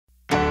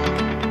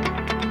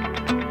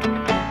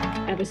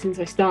ever since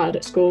I started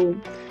at school,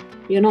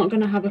 you're not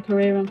going to have a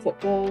career in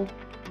football.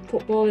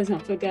 Football isn't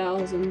for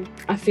girls, and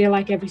I feel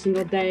like every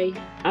single day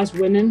as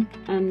women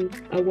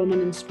and a woman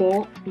in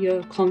sport,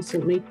 you're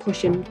constantly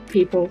pushing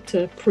people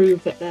to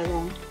prove that they're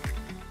wrong.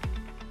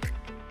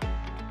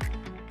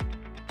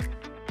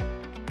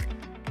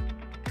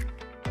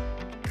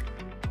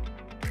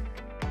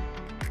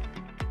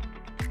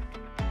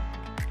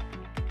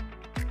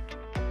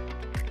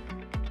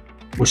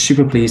 We're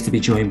super pleased to be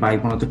joined by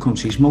one of the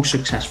country's most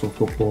successful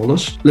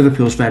footballers,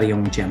 Liverpool's very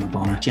own Gemma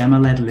Bonner. Gemma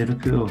led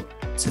Liverpool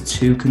to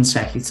 2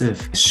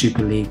 consecutive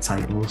Super League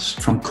titles,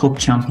 from cup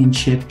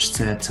championships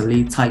to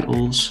league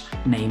titles,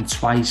 named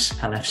twice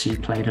LFC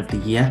Player of the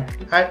Year.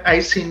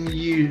 I've seen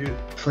you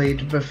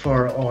played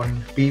before on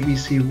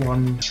BBC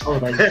One.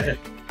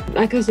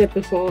 Like I said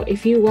before,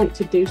 if you want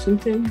to do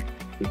something,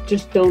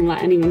 just don't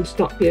let anyone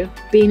stop you.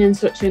 Being in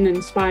such an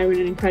inspiring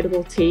and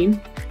incredible team,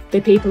 the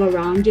people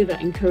around you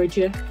that encourage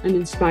you and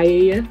inspire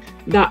you,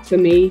 that for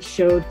me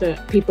showed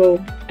that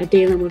people are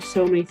dealing with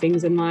so many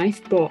things in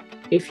life, but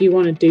if you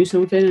want to do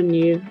something and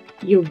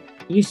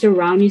you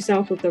surround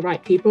yourself with the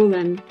right people,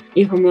 then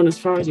you can run as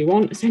far as you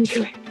want,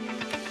 essentially.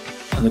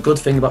 And the good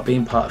thing about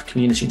being part of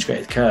community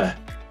integrated care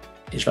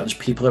is that there's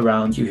people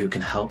around you who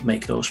can help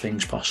make those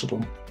things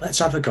possible. Let's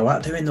have a go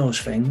at doing those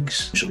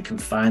things so we can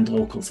find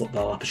local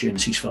football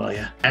opportunities for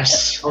you.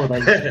 Yes.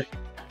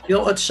 You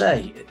know what I'd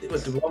say?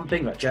 The one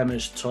thing that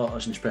Gemma's taught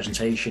us in this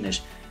presentation is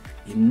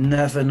you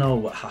never know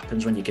what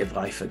happens when you give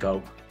life a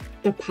go.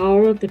 The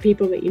power of the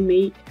people that you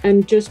meet,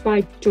 and just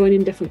by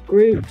joining different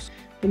groups,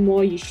 the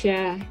more you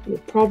share your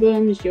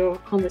problems, your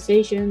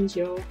conversations,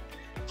 your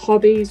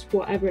hobbies,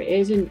 whatever it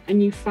is,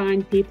 and you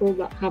find people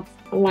that have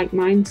a like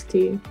mind to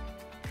you.